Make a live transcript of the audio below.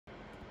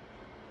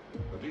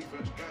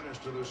defense got us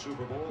to the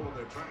Super Bowl, and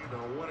they're trying to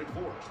win it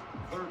for us.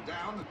 Third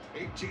down,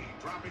 18.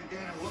 Dropping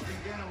Gannon, looking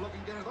Gannon,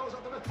 looking Gannon. Those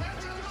up the middle.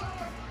 That's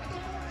intercepted at the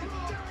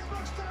 40. Derek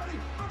Brooks 30.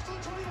 Brooks to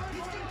the 29.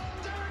 20.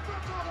 Derek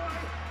Brooks all the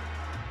way.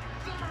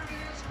 There it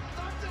is.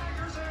 The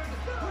dagger's in.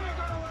 We're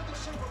going to win the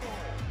Super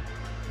Bowl.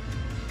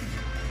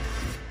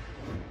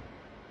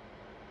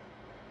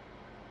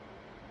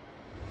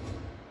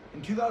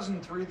 In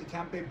 2003, the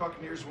Tampa Bay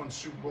Buccaneers won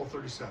Super Bowl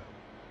 37.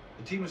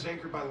 The team was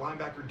anchored by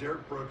linebacker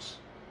Derek Brooks,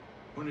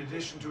 who in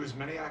addition to his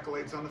many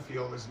accolades on the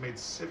field has made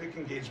civic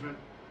engagement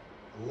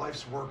a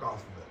life's work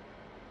off of it.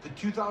 The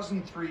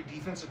 2003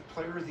 Defensive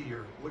Player of the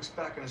Year looks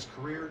back on his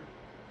career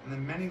and the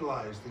many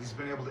lives that he's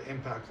been able to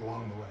impact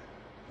along the way.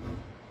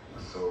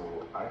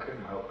 So I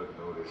couldn't help but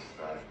notice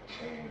that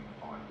chain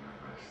on your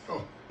wrist.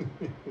 Oh.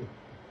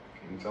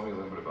 Can you tell me a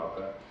little bit about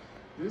that?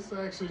 This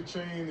actually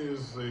chain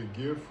is a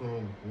gift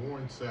from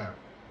Warren Sapp.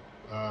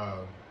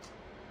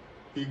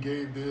 He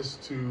gave this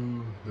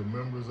to the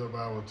members of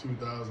our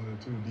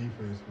 2002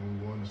 defense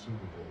when we won the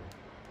Super Bowl.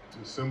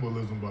 The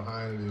symbolism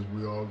behind it is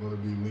we're all going to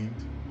be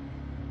linked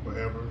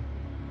forever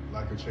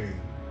like a chain.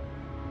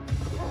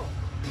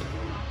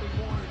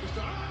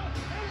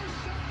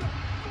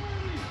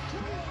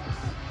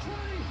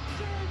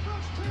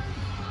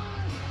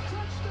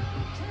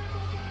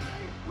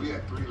 We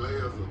had 3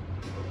 layers of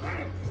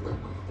madness that we were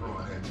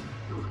throwing at you.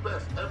 It was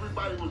best.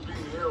 Everybody was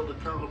being held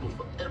accountable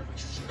for every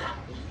snap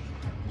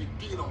we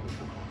did on the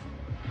football.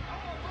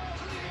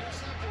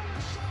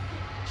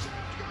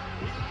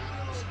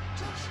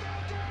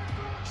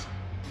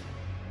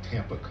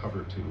 Tampa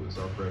cover 2 is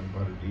our bread and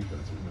butter defense,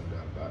 there's no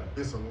doubt about it.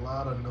 It's a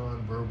lot of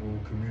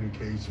nonverbal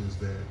communications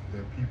that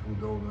people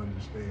don't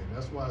understand.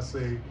 That's why I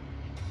say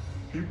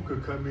people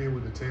could come in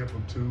with the Tampa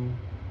 2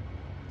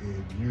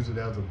 and use it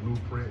as a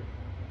blueprint,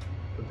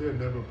 but they're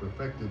never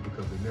perfected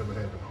because they never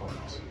had the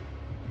parts.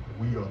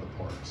 We are the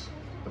parts.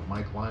 The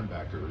Mike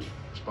linebacker is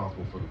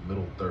responsible for the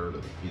middle third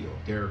of the field.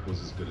 Derek was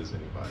as good as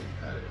anybody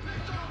at it.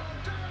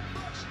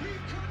 He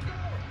could go,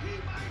 he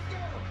might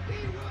go,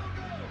 he will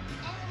go,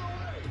 all the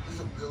way. His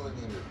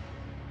ability to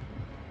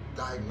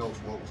diagnose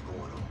what was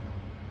going on.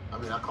 I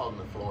mean, I called him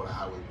the Florida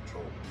Highway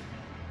Patrolman.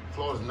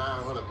 Florida's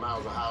 900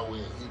 miles of highway,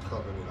 and he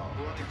covered it all.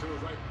 Running to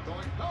his right,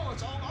 going, no,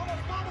 it's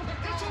almost bobbled.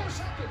 It's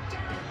intercepted.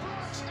 Derek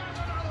Brooks has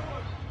another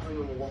one. I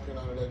remember walking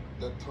out of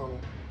that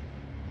tunnel.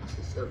 I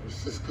said, San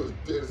Francisco's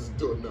dead as a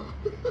doorknob.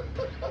 We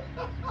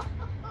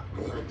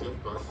had Jeff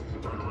Garcia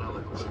run around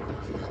like a chicken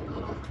with his head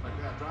cut off. Like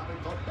that, dropping,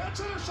 it's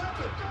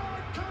intercepted.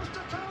 Going coast to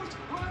coast.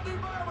 Rodney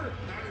Barber.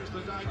 There's the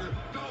dagger.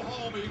 Go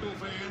home, Eagle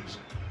fans.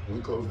 We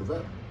closed the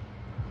valve.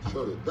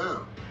 Shut it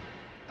down.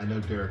 I know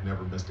Derek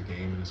never missed a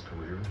game in his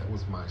career. That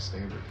was my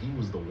standard. He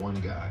was the one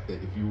guy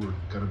that if you were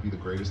going to be the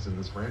greatest in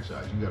this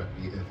franchise, you got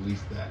to be at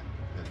least that.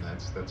 And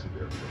that's who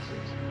Derek Brooks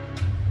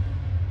is.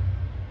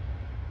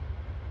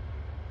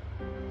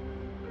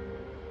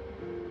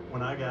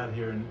 When I got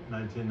here in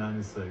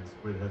 1996,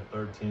 we'd had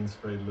 13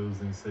 straight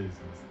losing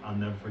seasons. I'll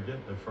never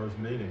forget the first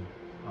meeting,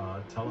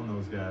 telling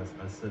those guys,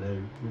 I said,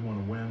 hey, we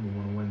want to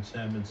win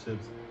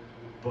championships,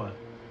 but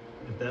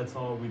if that's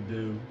all we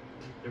do,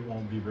 it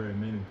won't be very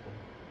meaningful.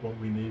 What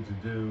we need to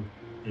do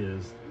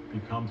is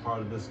become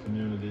part of this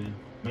community,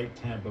 make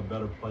Tampa a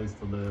better place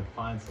to live,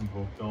 find some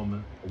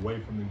fulfillment away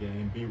from the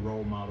game, be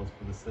role models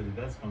for the city.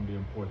 That's going to be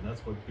important.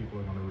 That's what people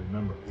are going to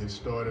remember. It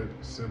started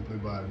simply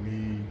by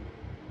me.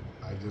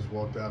 I just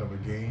walked out of a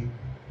game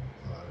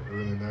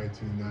early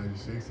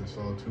 1996 and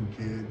saw 2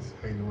 kids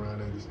hanging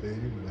around at the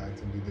stadium and asked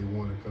them did they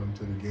want to come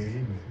to the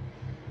game.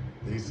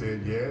 And they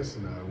said yes,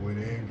 and I went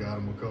in, got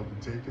them a couple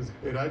tickets.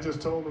 And I just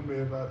told them,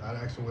 I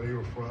asked them where they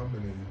were from,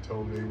 and they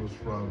told me they was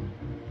from,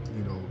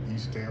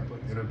 East Tampa,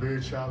 in a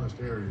very challenged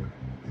area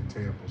in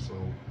Tampa. So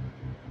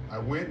I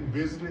went and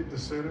visited the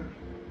center.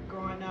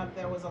 Growing up,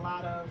 there was a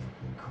lot of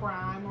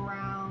crime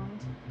around.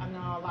 I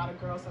know a lot of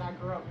girls that I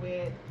grew up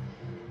with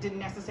didn't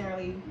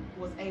necessarily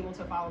was able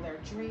to follow their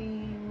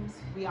dreams.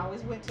 We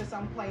always went to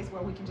some place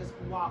where we can just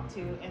walk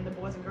to, and the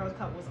Boys and Girls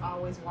Club was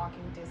always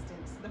walking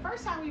distance. The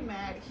first time we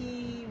met,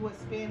 he would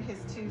spend his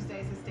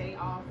Tuesdays, his day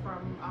off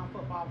from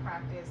football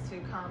practice to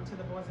come to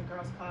the Boys and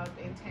Girls Club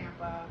in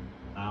Tampa.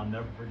 I'll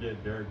never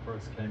forget, Derek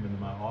Brooks came into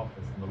my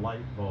office and the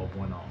light bulb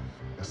went on.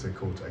 I said,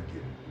 Coach, I get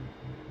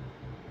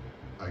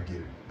it. I get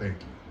it. Thank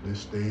you.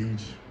 This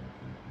stage,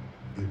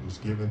 it was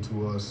given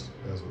to us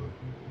as an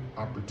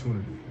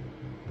opportunity,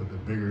 but the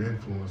bigger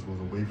influence was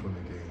away from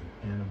the game.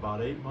 And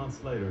about 8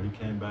 months later, he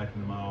came back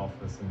into my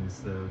office and he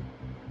said,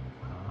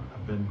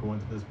 I've been going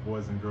to this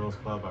Boys and Girls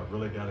Club. I've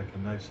really got a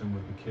connection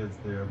with the kids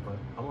there, but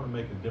I want to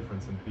make a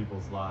difference in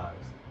people's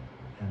lives.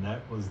 And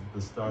that was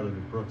the start of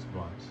the Brooks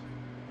Bunch.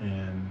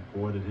 And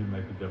boy, did he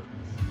make a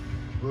difference.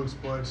 Brooks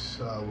Bunch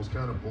was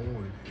kind of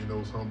born in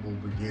those humble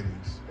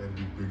beginnings. Had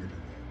to be bigger than that.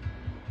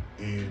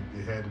 And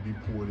it had to be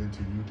poured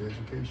into youth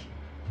education.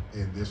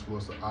 And this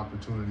was the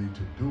opportunity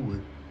to do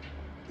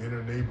it in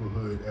a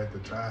neighborhood at the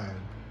time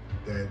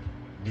that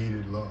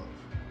needed love.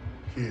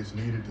 Kids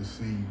needed to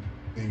see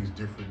things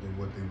different than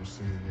what they were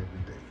seeing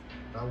every day.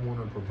 I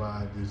want to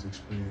provide this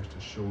experience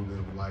to show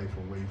them life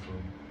away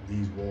from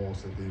these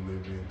walls that they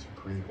live in, to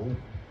create hope.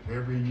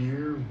 Every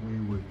year we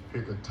would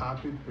pick a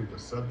topic, pick a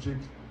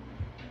subject,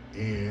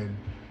 and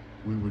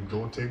we would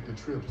go take the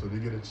trip so they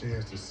get a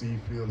chance to see,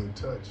 feel, and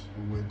touch.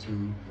 We went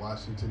to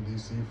Washington,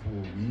 D.C. for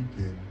a week,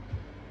 and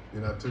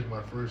then I took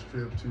my first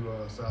trip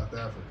to South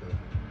Africa.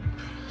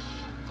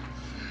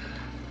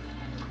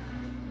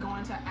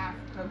 Going to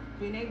Africa,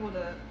 being able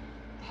to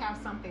have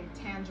something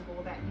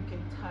tangible that you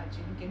can touch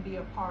and you can be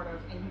a part of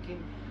and you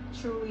can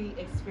truly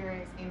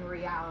experience in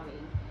reality,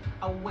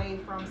 away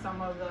from some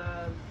of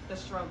the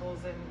struggles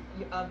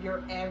of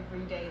your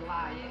everyday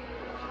life.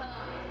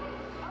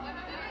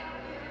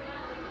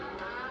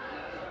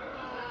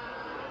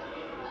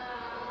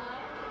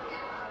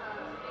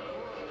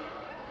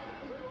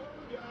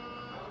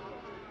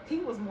 He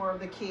was more of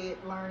the kid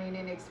learning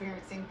and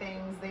experiencing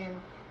things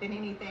than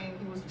anything.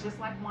 He was just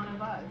like one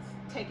of us,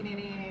 taking it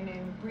in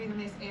and breathing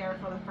this air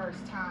for the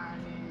first time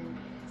and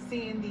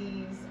seeing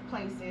these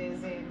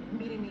places and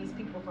meeting these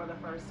people for the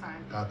first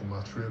time. After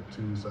my trip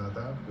to South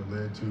Africa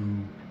led to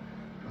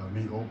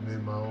me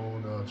opening my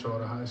own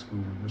charter high school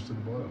with Mr.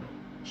 DeBarlo,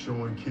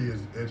 showing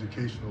kids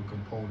educational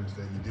components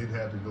that you didn't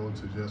have to go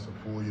to just a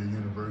four-year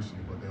university,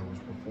 but there was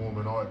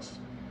performing arts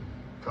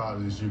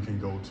colleges you can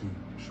go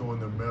to, showing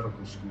them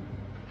medical school.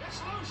 It's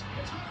loose.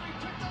 It's going to be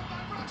picked up by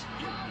Brooks.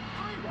 3,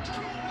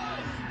 2, 1.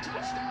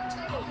 Touchdown,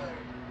 Taylor.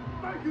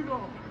 Thank you,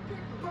 Lord.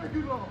 Thank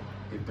you, Lord.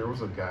 If there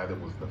was a guy that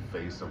was the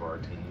face of our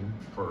team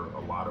for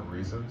a lot of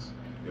reasons,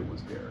 it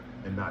was Derek.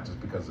 And not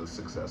just because of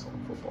success on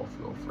the football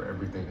field, for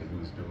everything that he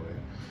was doing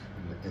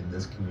in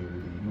this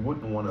community. You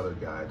wouldn't want another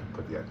guy to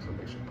put the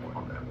exclamation point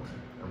on that one.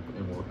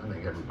 And I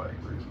think everybody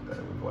agrees with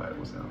that. We're glad it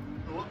was him.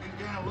 Looking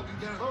down,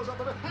 those up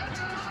in the head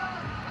to the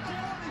side.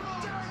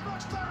 Derek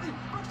Brooks 30,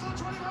 Brooks to the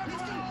 25,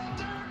 50.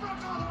 Derek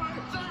Brooks all the way.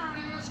 There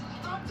it is.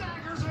 The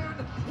dagger's in.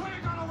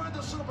 We're going to win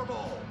the Super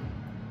Bowl.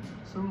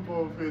 Super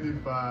Bowl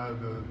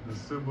 55, the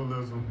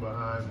symbolism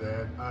behind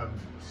that. I'm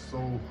so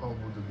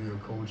humbled to be a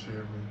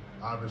co-chairman.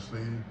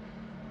 Obviously,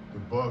 the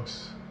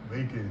Bucs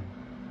making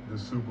the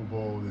Super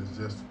Bowl is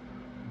just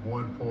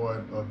one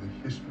part of the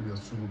history of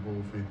Super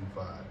Bowl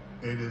 55.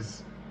 It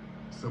is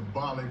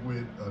symbolic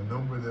with a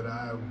number that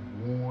I've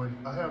worn.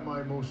 I have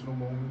my emotional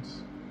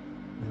moments,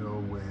 you know,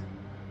 when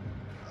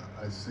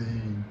I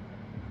see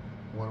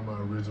one of my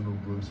original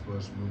Brooks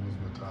Plus members,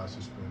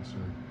 Natasha Spencer,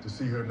 to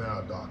see her now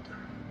a doctor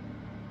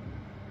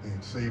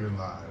and saving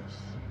lives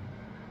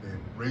and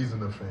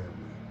raising a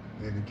family.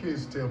 And the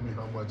kids tell me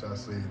how much I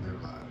saved their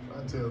lives.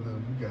 I tell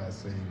them, you guys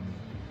saved me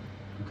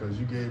because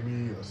you gave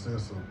me a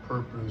sense of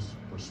purpose,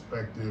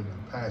 perspective,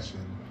 and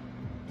passion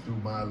through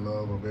my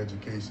love of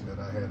education that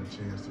I had a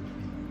chance to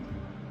feed.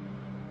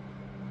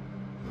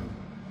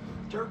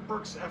 Derek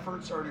Brooks'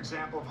 efforts are an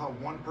example of how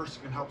one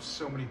person can help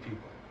so many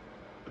people.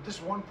 But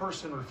this one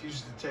person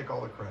refuses to take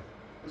all the credit.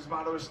 His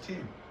motto is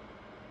team.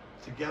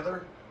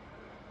 Together,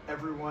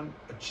 everyone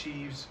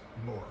achieves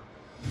more.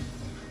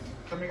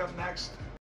 Coming up next,